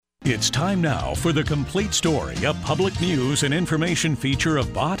It's time now for The Complete Story, a public news and information feature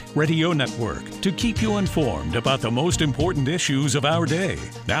of Bott Radio Network to keep you informed about the most important issues of our day.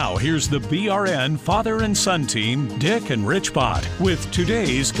 Now, here's the BRN father and son team, Dick and Rich Bott, with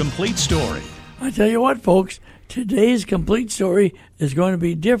today's Complete Story. I tell you what, folks, today's Complete Story is going to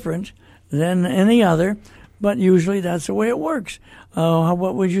be different than any other, but usually that's the way it works.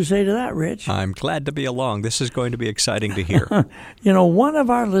 What would you say to that, Rich? I'm glad to be along. This is going to be exciting to hear. One of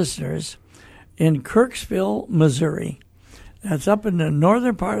our listeners in Kirksville, Missouri, that's up in the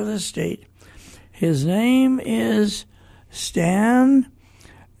northern part of the state, his name is Stan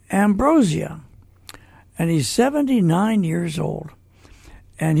Ambrosia, and he's 79 years old.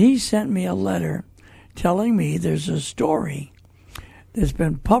 And he sent me a letter telling me there's a story that's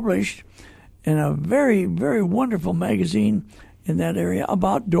been published in a very, very wonderful magazine in that area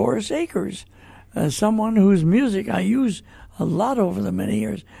about Doris Akers, someone whose music I use a lot over the many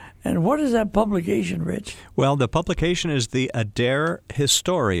years. And what is that publication, Rich? Well, the publication is the Adair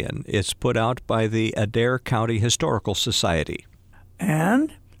Historian. It's put out by the Adair County Historical Society.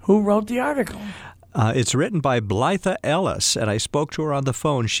 And who wrote the article? It's written by Blytha Ellis, and I spoke to her on the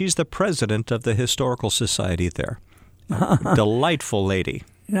phone. She's the president of the Historical Society there. Delightful lady.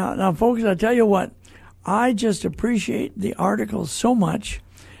 Now, folks, I tell you what, I just appreciate the article so much,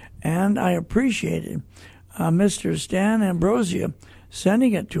 and I appreciated Mr. Stan Ambrosia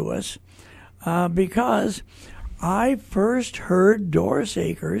sending it to us because I first heard Doris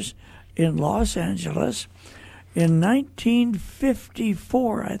Akers in Los Angeles in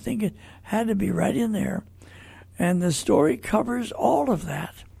 1954. I think it had to be right in there. And the story covers all of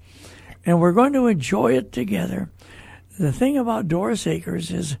that. And we're going to enjoy it together. The thing about Doris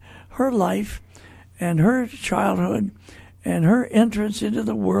Akers is her life and her childhood and her entrance into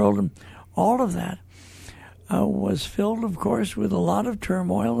the world and all of that was filled, of course, with a lot of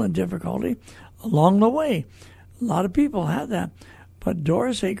turmoil and difficulty along the way. A lot of people had that. But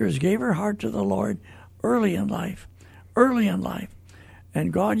Doris Akers gave her heart to the Lord early in life.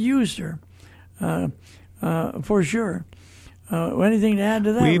 And God used her for sure. Anything to add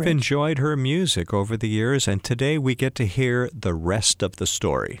to that, We've Rich? enjoyed her music over the years, and today we get to hear the rest of the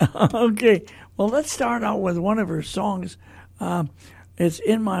story. Okay. Well, let's start out with one of her songs. It's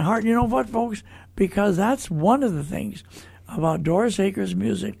In My Heart. You know what, folks? Because that's one of the things about Doris Akers'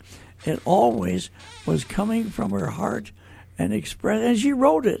 music. It always was coming from her heart and she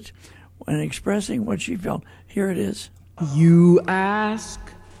wrote it and expressing what she felt. Here it is. You ask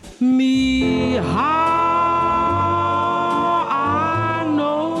me how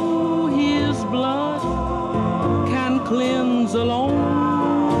cleanse alone.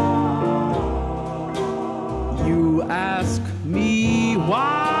 You ask me why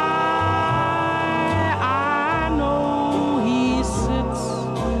I know he sits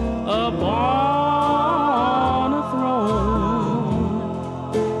upon a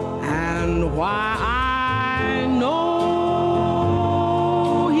throne, and why I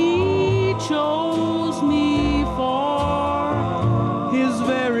know he chose me for his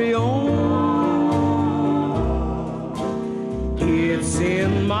very own. It's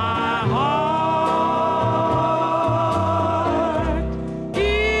in my heart.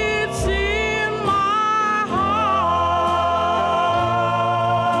 It's in my heart.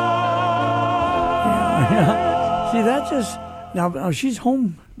 Yeah. See, that just... Now, she's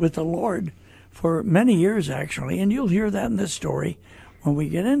home with the Lord for many years, actually, and you'll hear that in this story when we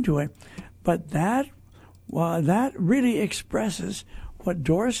get into it. But that really expresses what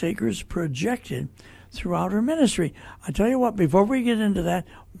Doris Akers projected throughout her ministry. I tell you what, before we get into that,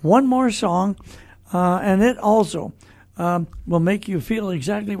 one more song, and it also will make you feel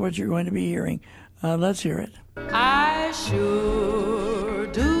exactly what you're going to be hearing. Let's hear it. I sure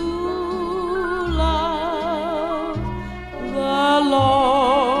do love the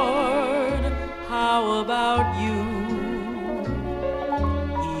Lord. How about you?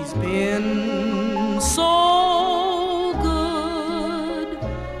 He's been so good,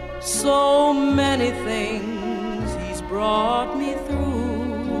 so many things he's brought me through.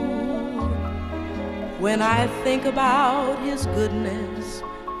 When I think about his goodness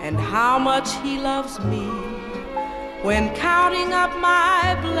and how much he loves me, when counting up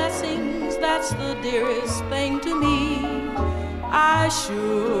my blessings, that's the dearest thing to me. I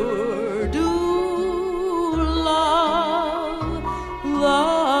sure do love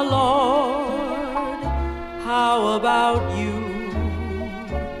the Lord. How about you?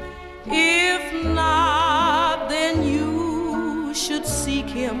 If not, then you should seek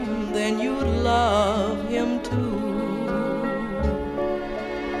him, then you'd love him too.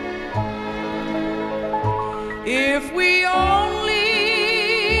 If we only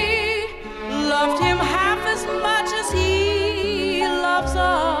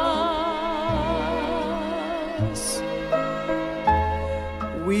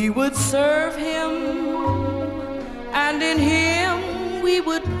would serve him, and in him we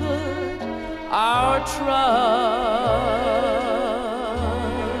would put our trust.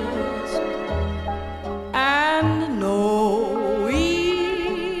 And knowing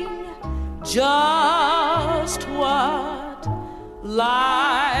just what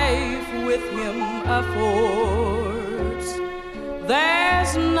life with him affords,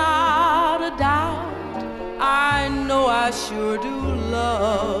 there's not a doubt, I know I sure do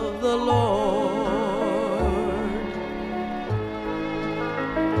love the Lord.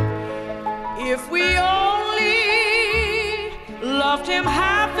 If we only loved him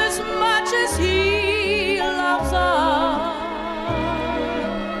half as much as he loves us,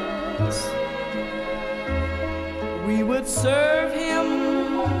 we would serve him,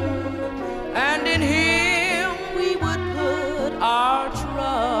 and in him we would put our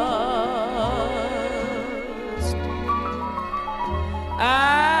trust.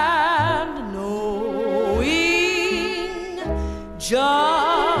 And knowing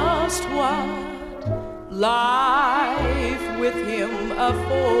just what life with him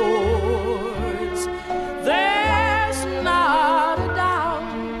affords, there's not a doubt,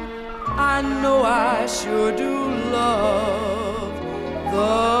 I know I sure do love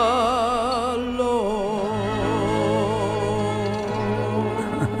the Lord.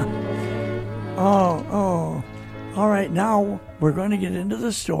 Oh. All right, now we're going to get into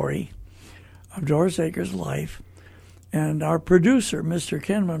the story of Doris Akers' life. And our producer, Mr.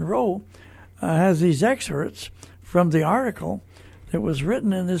 Ken Monroe, has these excerpts from the article that was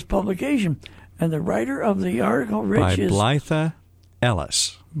written in this publication. And the writer of the article, Rich, is Blytha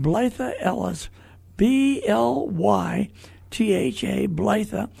Ellis. Blytha Ellis, B-L-Y-T-H-A,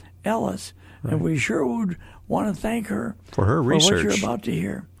 Blytha Ellis. Right. And we sure would want to thank her for her research. For what you're about to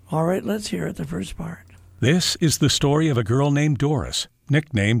hear. All right, let's hear it, the first part. This is the story of a girl named Doris,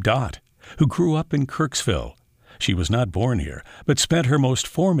 nicknamed Dot, who grew up in Kirksville. She was not born here, but spent her most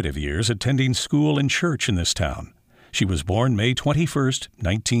formative years attending school and church in this town. She was born May 21st,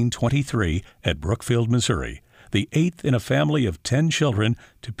 1923, at Brookfield, Missouri, the eighth in a family of 10 children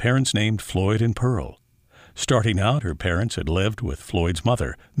to parents named Floyd and Pearl. Starting out, her parents had lived with Floyd's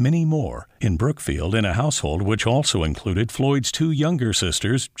mother, Minnie Moore, in Brookfield in a household which also included Floyd's 2 younger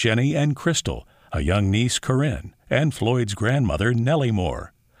sisters, Jenny and Crystal, a young niece, Corinne, and Floyd's grandmother, Nellie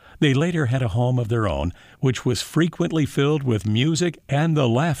Moore. They later had a home of their own, which was frequently filled with music and the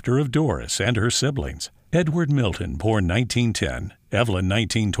laughter of Doris and her siblings. Edward Milton, born 1910, Evelyn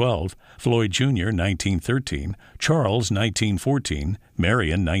 1912, Floyd Jr. 1913, Charles 1914,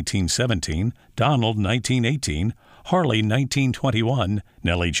 Marion 1917, Donald 1918, Harley 1921,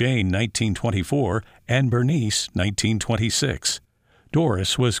 Nellie Jane 1924, and Bernice 1926.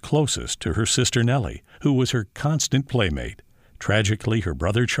 Doris was closest to her sister Nellie, who was her constant playmate. Tragically, her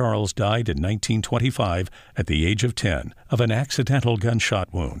brother Charles died in 1925 at the age of 10 of an accidental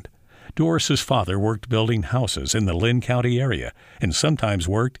gunshot wound. Doris's father worked building houses in the Lynn County area and sometimes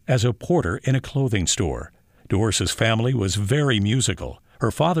worked as a porter in a clothing store. Doris's family was very musical.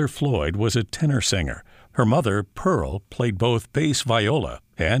 Her father, Floyd, was a tenor singer. Her mother, Pearl, played both bass viola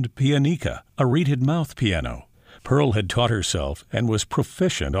and pianica, a reeded mouth piano. Pearl had taught herself and was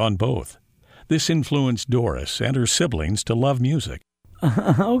proficient on both. This influenced Doris and her siblings to love music.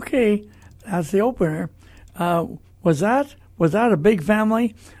 Okay, that's the opener. Was that a big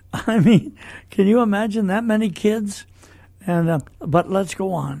family? I mean, can you imagine that many kids? And but let's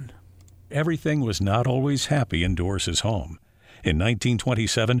go on. Everything was not always happy in Doris's home. In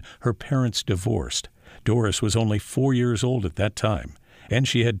 1927, her parents divorced. Doris was only 4 years old at that time, and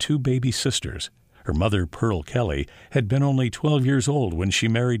she had 2 baby sisters. Her mother, Pearl Kelly, had been only 12 years old when she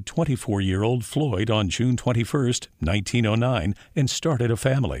married 24-year-old Floyd on June 21, 1909, and started a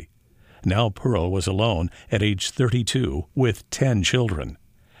family. Now Pearl was alone at age 32 with 10 children.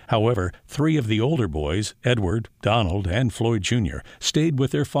 However, 3 of the older boys, Edward, Donald, and Floyd Jr., stayed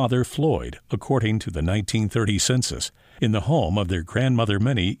with their father, Floyd, according to the 1930 census, in the home of their grandmother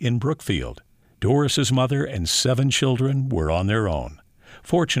Minnie in Brookfield. Doris's mother and 7 children were on their own.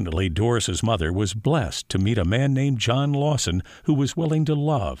 Fortunately, Doris's mother was blessed to meet a man named John Lawson who was willing to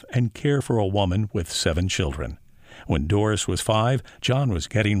love and care for a woman with 7 children. When Doris was 5, John was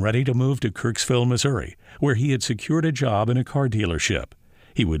getting ready to move to Kirksville, Missouri, where he had secured a job in a car dealership.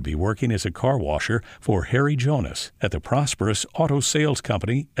 He would be working as a car washer for Harry Jonas at the prosperous auto sales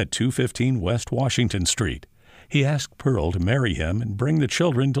company at 215 West Washington Street. He asked Pearl to marry him and bring the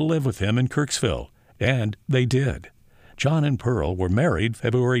children to live with him in Kirksville, and they did. John and Pearl were married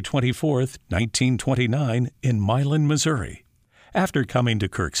February 24, 1929, in Milan, Missouri. After coming to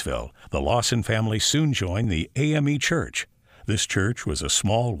Kirksville, the Lawson family soon joined the AME Church. This church was a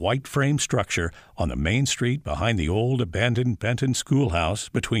small white frame structure on the main street behind the old abandoned Benton Schoolhouse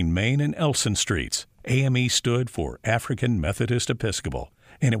between Main and Elson Streets. AME stood for African Methodist Episcopal,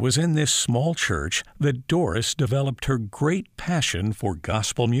 and it was in this small church that Doris developed her great passion for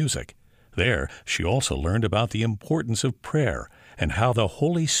gospel music. There, she also learned about the importance of prayer and how the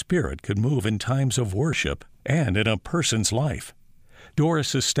Holy Spirit could move in times of worship and in a person's life.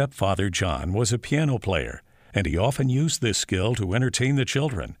 Doris's stepfather, John, was a piano player, and he often used this skill to entertain the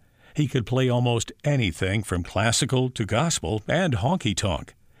children. He could play almost anything from classical to gospel and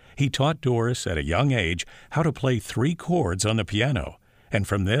honky-tonk. He taught Doris at a young age how to play 3 chords on the piano, and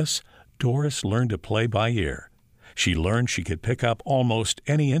from this, Doris learned to play by ear. She learned she could pick up almost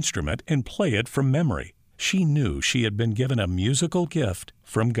any instrument and play it from memory. She knew she had been given a musical gift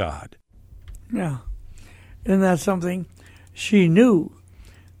from God. Yeah. Isn't that something? She knew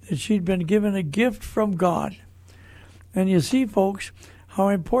that she'd been given a gift from God. And you see, folks, how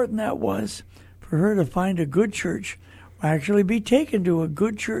important that was for her to find a good church, actually be taken to a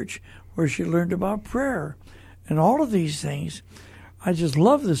good church where she learned about prayer and all of these things. I just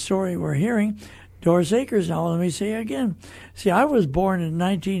love the story we're hearing. Doris Akers, now let me say again. See, I was born in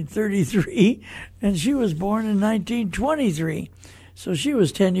 1933, and she was born in 1923. So she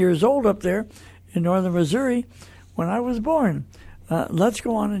was 10 years old up there in northern Missouri when I was born. Let's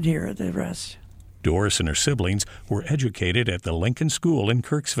go on and hear the rest. Doris and her siblings were educated at the Lincoln School in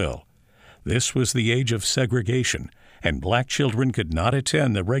Kirksville. This was the age of segregation, and black children could not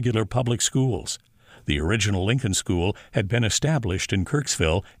attend the regular public schools. The original Lincoln School had been established in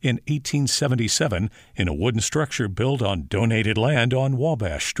Kirksville in 1877 in a wooden structure built on donated land on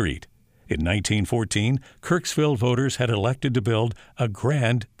Wabash Street. In 1914, Kirksville voters had elected to build a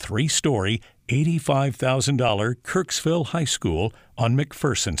grand 3-story, $85,000 Kirksville High School on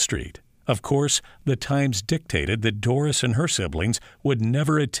McPherson Street. Of course, the times dictated that Doris and her siblings would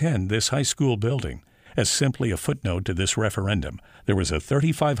never attend this high school building. As simply a footnote to this referendum, there was a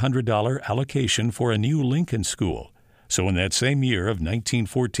 $3,500 allocation for a new Lincoln School. So in that same year of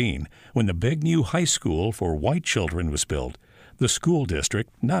 1914, when the big new high school for white children was built, the school district,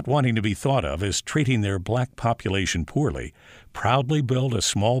 not wanting to be thought of as treating their black population poorly, proudly built a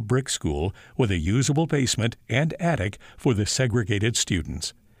small brick school with a usable basement and attic for the segregated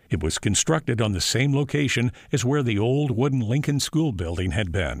students. It was constructed on the same location as where the old wooden Lincoln School building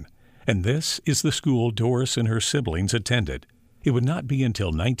had been. And this is the school Doris and her siblings attended. It would not be until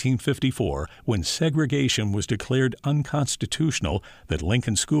 1954, when segregation was declared unconstitutional, that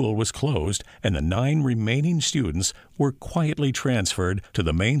Lincoln School was closed and the 9 remaining students were quietly transferred to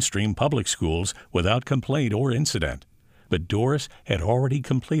the mainstream public schools without complaint or incident. But Doris had already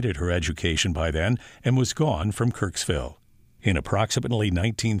completed her education by then and was gone from Kirksville. In approximately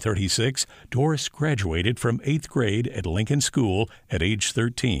 1936, Doris graduated from 8th grade at Lincoln School at age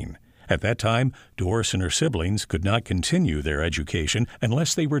 13. At that time, Doris and her siblings could not continue their education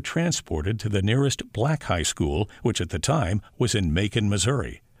unless they were transported to the nearest black high school, which at the time was in Macon,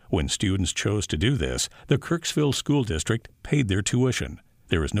 Missouri. When students chose to do this, the Kirksville School District paid their tuition.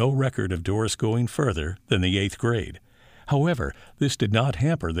 There is no record of Doris going further than the 8th grade. However, this did not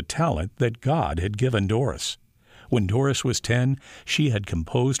hamper the talent that God had given Doris. When Doris was 10, she had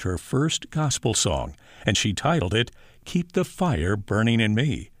composed her first gospel song, and she titled it, "Keep the Fire Burning in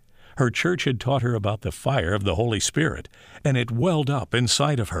Me." Her church had taught her about the fire of the Holy Spirit, and it welled up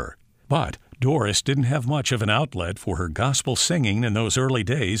inside of her. But Doris didn't have much of an outlet for her gospel singing in those early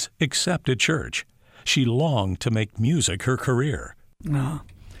days, except at church. She longed to make music her career.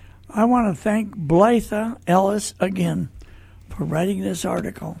 I want to thank Blytha Ellis again for writing this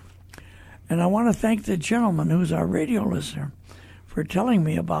article. And I want to thank the gentleman who's our radio listener for telling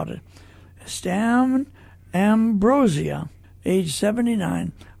me about it. Stan Ambrosia, age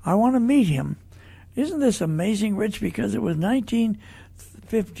 79. I want to meet him. Isn't this amazing, Rich? Because it was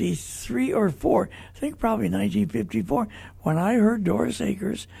 1953 or 4, I think probably 1954, when I heard Doris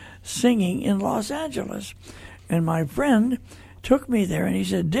Akers singing in Los Angeles. And my friend took me there, and he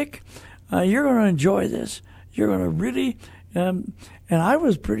said, "Dick, you're going to enjoy this. You're going to really..." And I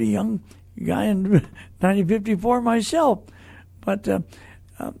was a pretty young guy in 1954 myself. But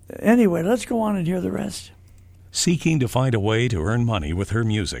anyway, let's go on and hear the rest. Seeking to find a way to earn money with her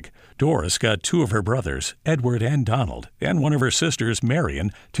music, Doris got 2 of her brothers, Edward and Donald, and one of her sisters,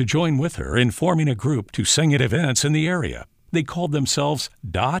 Marion, to join with her in forming a group to sing at events in the area. They called themselves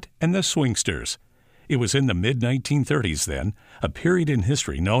Dot and the Swingsters. It was in the mid-1930s then, a period in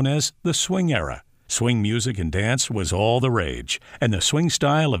history known as the Swing Era. Swing music and dance was all the rage, and the swing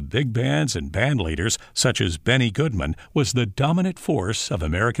style of big bands and band leaders such as Benny Goodman was the dominant force of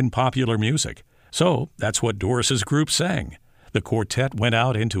American popular music. So that's what Doris's group sang. The quartet went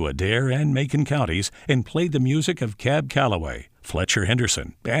out into Adair and Macon counties and played the music of Cab Calloway, Fletcher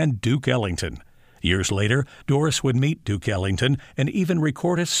Henderson, and Duke Ellington. Years later, Doris would meet Duke Ellington and even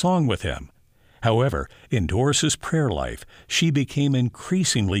record a song with him. However, in Doris's prayer life, she became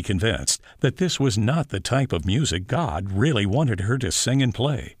increasingly convinced that this was not the type of music God really wanted her to sing and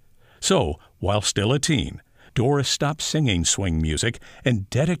play. So, while still a teen, Doris stopped singing swing music and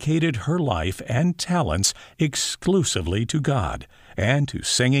dedicated her life and talents exclusively to God and to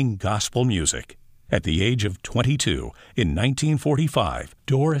singing gospel music. At the age of 22, in 1945,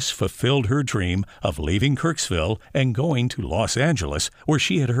 Doris fulfilled her dream of leaving Kirksville and going to Los Angeles, where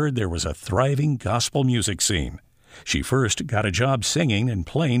she had heard there was a thriving gospel music scene. She first got a job singing and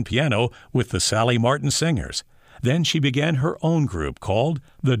playing piano with the Sally Martin Singers. Then she began her own group called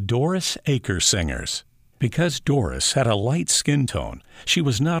the Doris Akers Singers. Because Doris had a light skin tone, she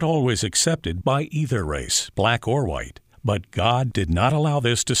was not always accepted by either race, black or white. But God did not allow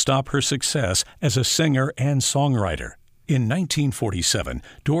this to stop her success as a singer and songwriter. In 1947,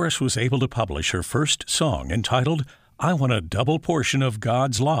 Doris was able to publish her first song entitled, "I Want a Double Portion of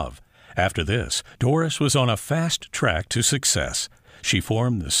God's Love." After this, Doris was on a fast track to success. She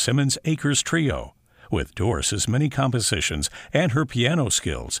formed the Simmons Akers Trio. With Doris's many compositions and her piano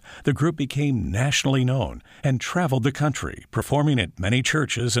skills, the group became nationally known and traveled the country, performing at many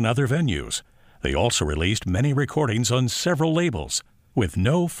churches and other venues. They also released many recordings on several labels. With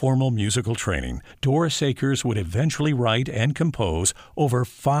no formal musical training, Doris Akers would eventually write and compose over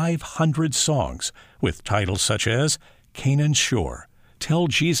 500 songs, with titles such as Canaan's Shore, Tell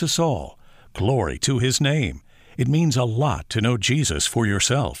Jesus All, Glory to His Name. It means a lot to know Jesus for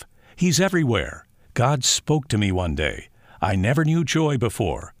yourself. He's everywhere. God spoke to me one day. I never knew joy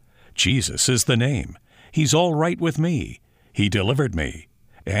before. Jesus is the name. He's all right with me. He delivered me.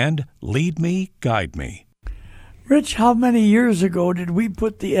 And Lead Me, Guide Me. Rich, how many years ago did we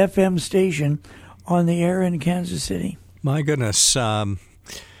put the FM station on the air in Kansas City? My goodness, that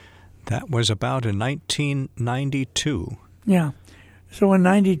was about in 1992. Yeah. So in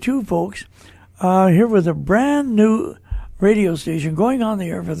 92, folks, here was a brand new radio station going on the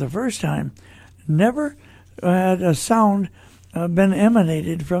air for the first time. Never had a sound been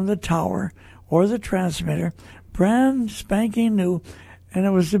emanated from the tower or the transmitter. Brand spanking new. And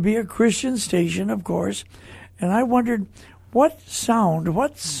it was to be a Christian station, of course. And I wondered, what sound,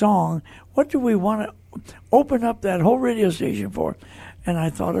 what song, what do we want to open up that whole radio station for? And I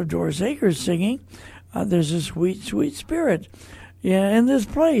thought of Doris Akers singing, There's a Sweet, Sweet Spirit in this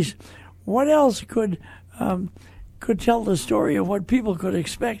place. What else could tell the story of what people could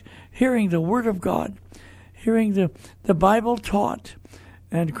expect hearing the Word of God, hearing the Bible taught,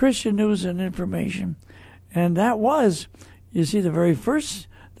 and Christian news and information? And that was, you see, the very first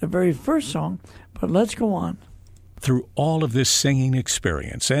song, but let's go on. Through all of this singing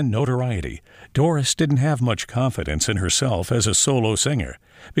experience and notoriety, Doris didn't have much confidence in herself as a solo singer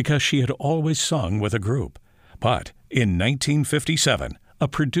because she had always sung with a group. But in 1957, a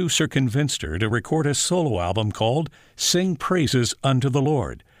producer convinced her to record a solo album called Sing Praises Unto the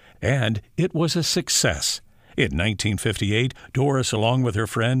Lord, and it was a success. In 1958, Doris, along with her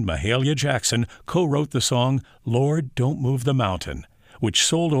friend Mahalia Jackson, co-wrote the song Lord, Don't Move the Mountain, which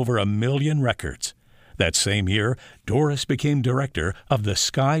sold over 1 million records. That same year, Doris became director of the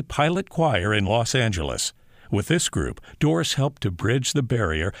Sky Pilot Choir in Los Angeles. With this group, Doris helped to bridge the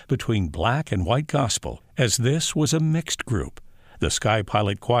barrier between black and white gospel, as this was a mixed group. The Sky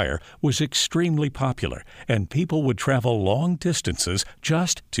Pilot Choir was extremely popular, and people would travel long distances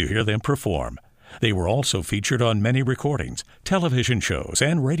just to hear them perform. They were also featured on many recordings, television shows,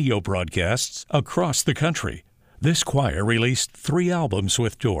 and radio broadcasts across the country. This choir released 3 albums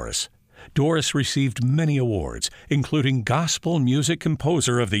with Doris. Doris received many awards, including Gospel Music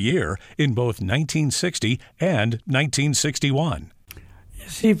Composer of the Year in both 1960 and 1961. You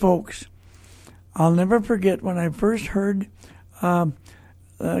see, folks, I'll never forget when I first heard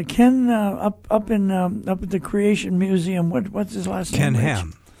Ken up at the Creation Museum. What's his last name? Ken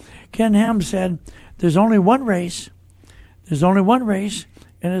Ham. Ken Ham said, "There's only one race. There's only one race,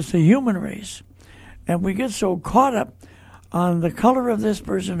 and it's the human race." And we get so caught up on the color of this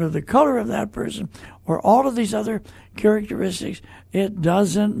person or the color of that person or all of these other characteristics. It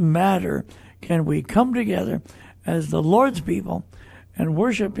doesn't matter. Can we come together as the Lord's people and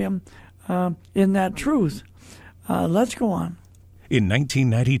worship Him in that truth? Let's go on. In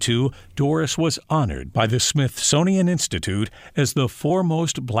 1992, Doris was honored by the Smithsonian Institute as the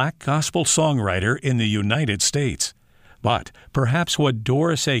foremost black gospel songwriter in the United States. But perhaps what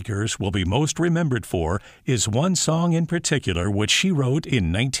Doris Akers will be most remembered for is one song in particular which she wrote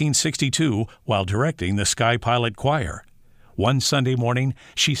in 1962 while directing the Sky Pilot Choir. One Sunday morning,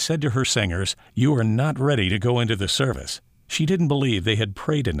 she said to her singers, "You are not ready to go into the service." She didn't believe they had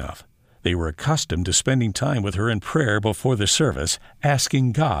prayed enough. They were accustomed to spending time with her in prayer before the service,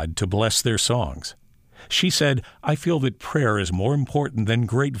 asking God to bless their songs. She said, "I feel that prayer is more important than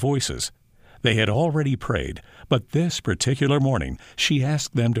great voices." They had already prayed, but this particular morning she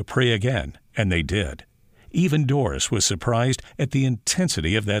asked them to pray again, and they did. Even Doris was surprised at the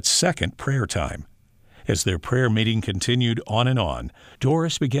intensity of that second prayer time. As their prayer meeting continued on,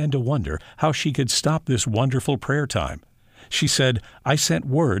 Doris began to wonder how she could stop this wonderful prayer time. She said, "I sent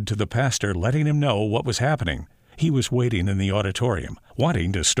word to the pastor letting him know what was happening. He was waiting in the auditorium,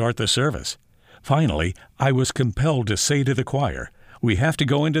 wanting to start the service. Finally, I was compelled to say to the choir, 'We have to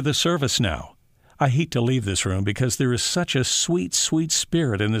go into the service now.' I hate to leave this room because there is such a sweet, sweet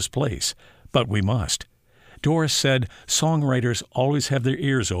spirit in this place, but we must." Doris said songwriters always have their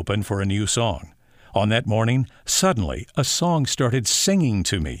ears open for a new song. On that morning, suddenly, a song started singing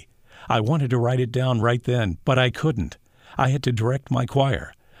to me. I wanted to write it down right then, but I couldn't. I had to direct my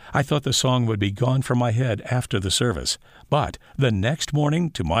choir. I thought the song would be gone from my head after the service. But the next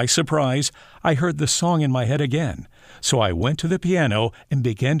morning, to my surprise, I heard the song in my head again. So I went to the piano and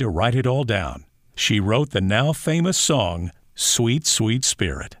began to write it all down. She wrote the now famous song, "Sweet, Sweet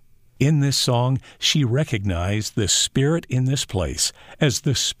Spirit." In this song, she recognized the Spirit in this place as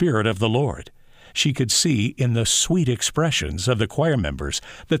the Spirit of the Lord. She could see in the sweet expressions of the choir members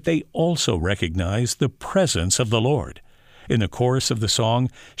that they also recognized the presence of the Lord. In the chorus of the song,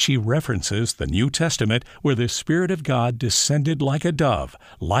 she references the New Testament where the Spirit of God descended like a dove,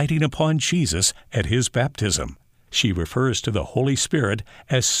 lighting upon Jesus at his baptism. She refers to the Holy Spirit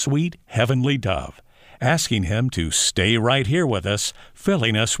as sweet heavenly dove, asking him to stay right here with us,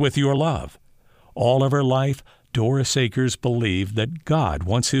 filling us with your love. All of her life, Doris Akers believed that God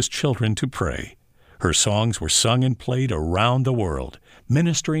wants his children to pray. Her songs were sung and played around the world,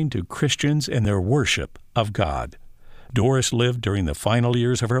 ministering to Christians in their worship of God. Doris lived during the final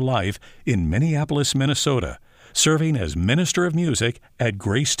years of her life in Minneapolis, Minnesota, serving as minister of music at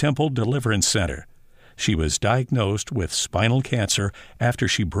Grace Temple Deliverance Center. She was diagnosed with spinal cancer after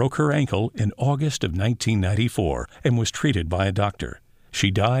she broke her ankle in August of 1994 and was treated by a doctor.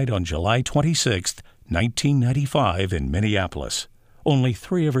 She died on July 26, 1995 in Minneapolis. Only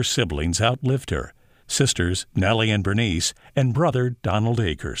 3 of her siblings outlived her, sisters Nellie and Bernice, and brother Donald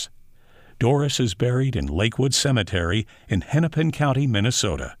Akers. Doris is buried in Lakewood Cemetery in Hennepin County,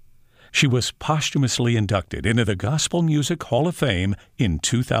 Minnesota. She was posthumously inducted into the Gospel Music Hall of Fame in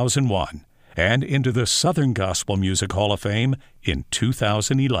 2001 and into the Southern Gospel Music Hall of Fame in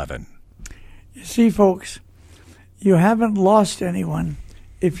 2011. You see, folks, you haven't lost anyone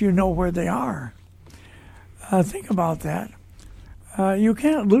if you know where they are. Think about that. You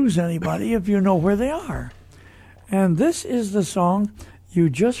can't lose anybody if you know where they are. And this is the song you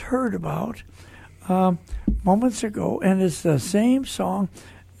just heard about moments ago, and it's the same song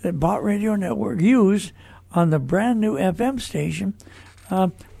that Bott Radio Network used on the brand new FM station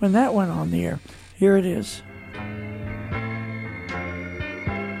when that went on the air. Here it is.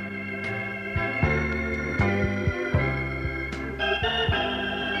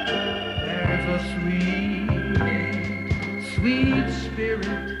 There's a sweet, sweet spirit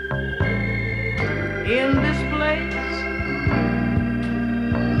in this place.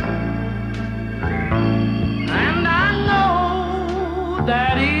 And I know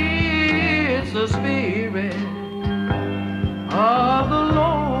that it's the Spirit of the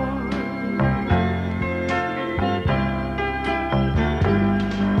Lord.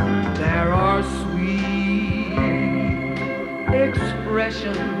 There are sweet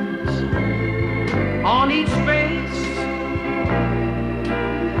expressions on each face,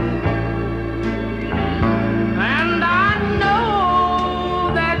 and I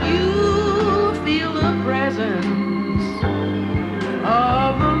know that you feel the presence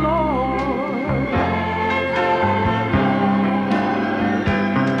of the Lord.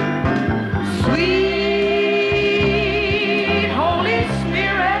 Sweet Holy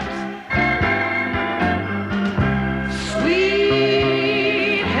Spirit,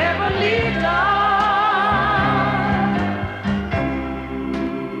 sweet heavenly dove,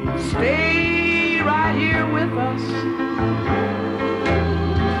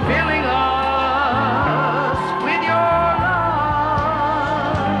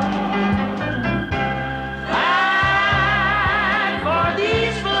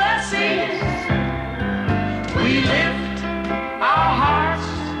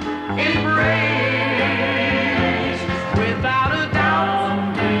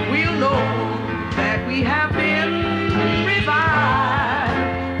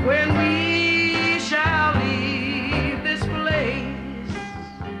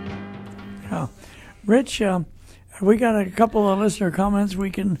 Rich, we got a couple of listener comments.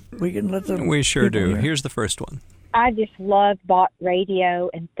 We can let them. We sure do. hear. Here's the first one. I just love Bott Radio,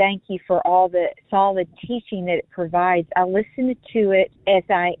 and thank you for all the solid teaching that it provides. I listen to it as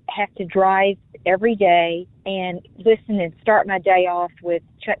I have to drive every day and listen and start my day off with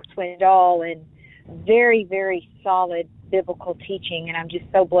Chuck Swindoll, and very, very solid biblical teaching, and I'm just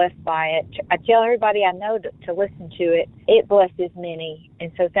so blessed by it. I tell everybody I know to listen to it. It blesses many,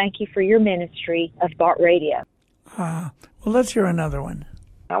 and so thank you for your ministry of Bott Radio. Well, let's hear another one.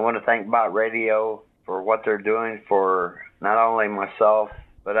 I want to thank Bott Radio for what they're doing for not only myself,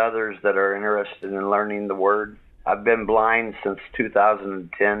 but others that are interested in learning the Word. I've been blind since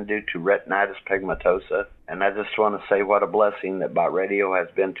 2010 due to retinitis pigmentosa, and I just want to say what a blessing that Bott Radio has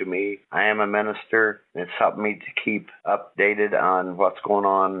been to me. I am a minister, and it's helped me to keep updated on what's going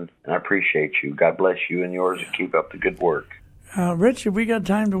on, and I appreciate you. God bless you and yours, and keep up the good work. Rich, have we got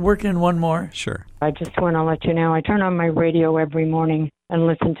time to work in one more? Sure. I just want to let you know, I turn on my radio every morning and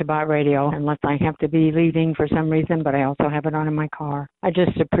listen to Bott Radio, unless I have to be leaving for some reason, but I also have it on in my car. I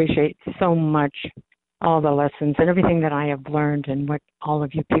just appreciate so much all the lessons and everything that I have learned and what all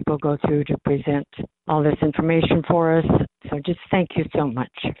of you people go through to present all this information for us. So just thank you so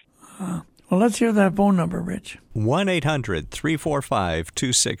much. Well, let's hear that phone number, Rich.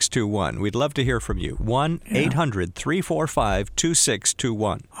 1-800-345-2621. We'd love to hear from you.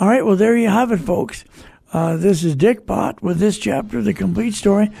 1-800-345-2621. All right, well, there you have it, folks. This is Dick Bott with this chapter, The Complete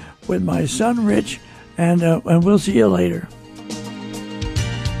Story, with my son, Rich, and we'll see you later.